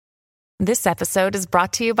This episode is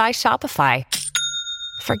brought to you by Shopify.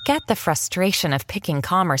 Forget the frustration of picking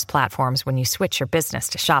commerce platforms when you switch your business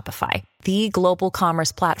to Shopify, the global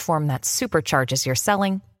commerce platform that supercharges your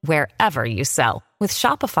selling wherever you sell. With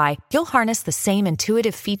Shopify, you'll harness the same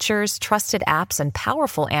intuitive features, trusted apps, and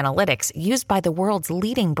powerful analytics used by the world's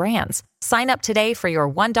leading brands. Sign up today for your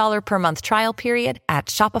 $1 per month trial period at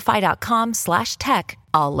shopify.com/tech,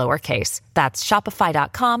 all lowercase. That's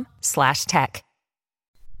shopify.com/tech.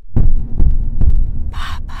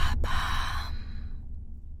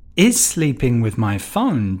 Is sleeping with my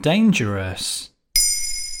phone dangerous?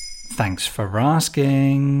 Thanks for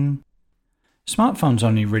asking. Smartphones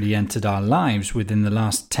only really entered our lives within the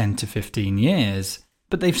last 10 to 15 years,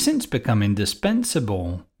 but they've since become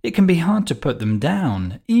indispensable. It can be hard to put them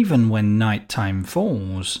down, even when nighttime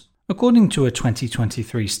falls. According to a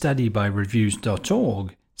 2023 study by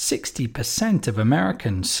Reviews.org, 60% of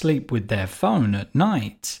Americans sleep with their phone at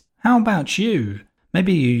night. How about you?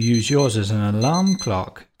 Maybe you use yours as an alarm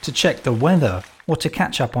clock, to check the weather, or to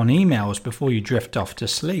catch up on emails before you drift off to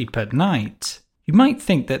sleep at night. You might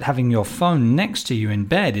think that having your phone next to you in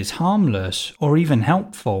bed is harmless or even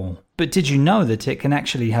helpful, but did you know that it can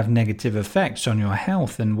actually have negative effects on your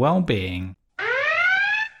health and well-being?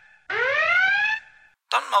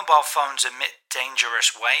 Don't mobile phones emit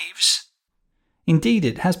dangerous waves? Indeed,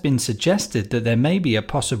 it has been suggested that there may be a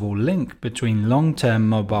possible link between long-term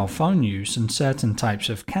mobile phone use and certain types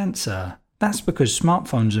of cancer. That's because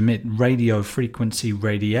smartphones emit radio frequency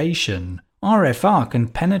radiation. RFR can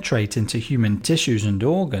penetrate into human tissues and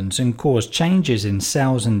organs and cause changes in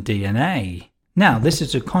cells and DNA. Now, this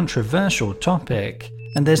is a controversial topic,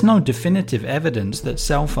 and there's no definitive evidence that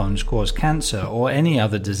cell phones cause cancer or any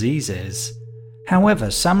other diseases. However,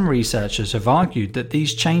 some researchers have argued that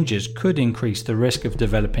these changes could increase the risk of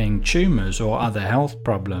developing tumors or other health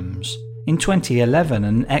problems. In 2011,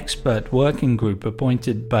 an expert working group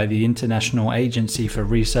appointed by the International Agency for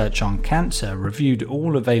Research on Cancer reviewed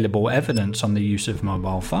all available evidence on the use of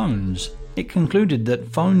mobile phones. It concluded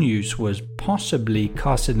that phone use was possibly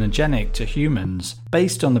carcinogenic to humans,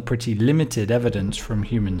 based on the pretty limited evidence from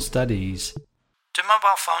human studies. Do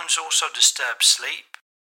mobile phones also disturb sleep?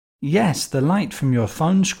 Yes, the light from your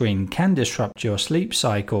phone screen can disrupt your sleep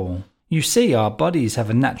cycle. You see, our bodies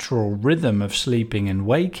have a natural rhythm of sleeping and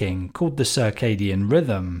waking called the circadian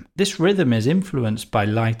rhythm. This rhythm is influenced by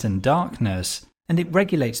light and darkness, and it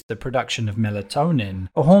regulates the production of melatonin,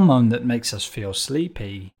 a hormone that makes us feel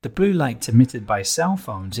sleepy. The blue light emitted by cell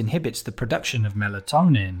phones inhibits the production of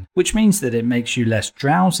melatonin, which means that it makes you less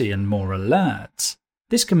drowsy and more alert.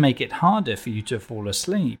 This can make it harder for you to fall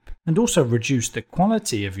asleep, and also reduce the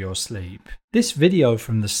quality of your sleep. This video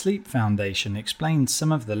from the Sleep Foundation explains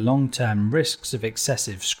some of the long-term risks of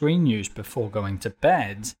excessive screen use before going to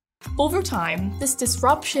bed. Over time, this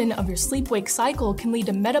disruption of your sleep-wake cycle can lead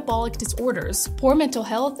to metabolic disorders, poor mental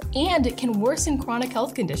health, and it can worsen chronic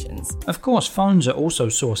health conditions. Of course, phones are also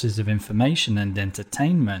sources of information and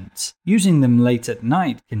entertainment. Using them late at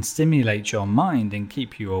night can stimulate your mind and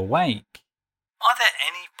keep you awake. Are there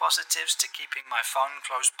any positives to keeping my phone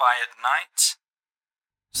close by at night?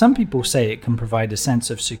 Some people say it can provide a sense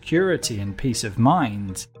of security and peace of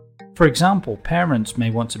mind. For example, parents may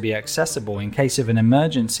want to be accessible in case of an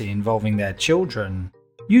emergency involving their children.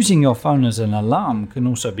 Using your phone as an alarm can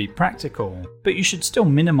also be practical, but you should still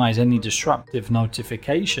minimize any disruptive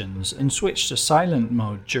notifications and switch to silent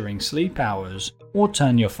mode during sleep hours, or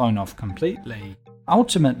turn your phone off completely.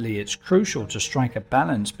 Ultimately, it's crucial to strike a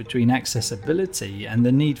balance between accessibility and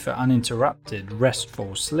the need for uninterrupted,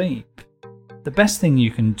 restful sleep. The best thing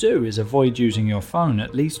you can do is avoid using your phone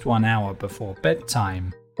at least 1 hour before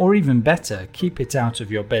bedtime, or even better, keep it out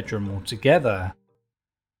of your bedroom altogether.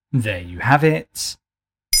 There you have it.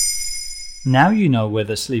 Now you know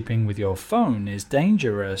whether sleeping with your phone is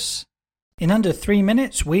dangerous. In under 3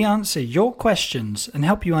 minutes, we answer your questions and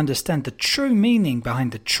help you understand the true meaning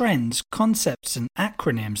behind the trends, concepts, and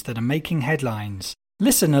acronyms that are making headlines.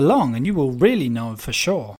 Listen along and you will really know for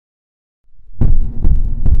sure.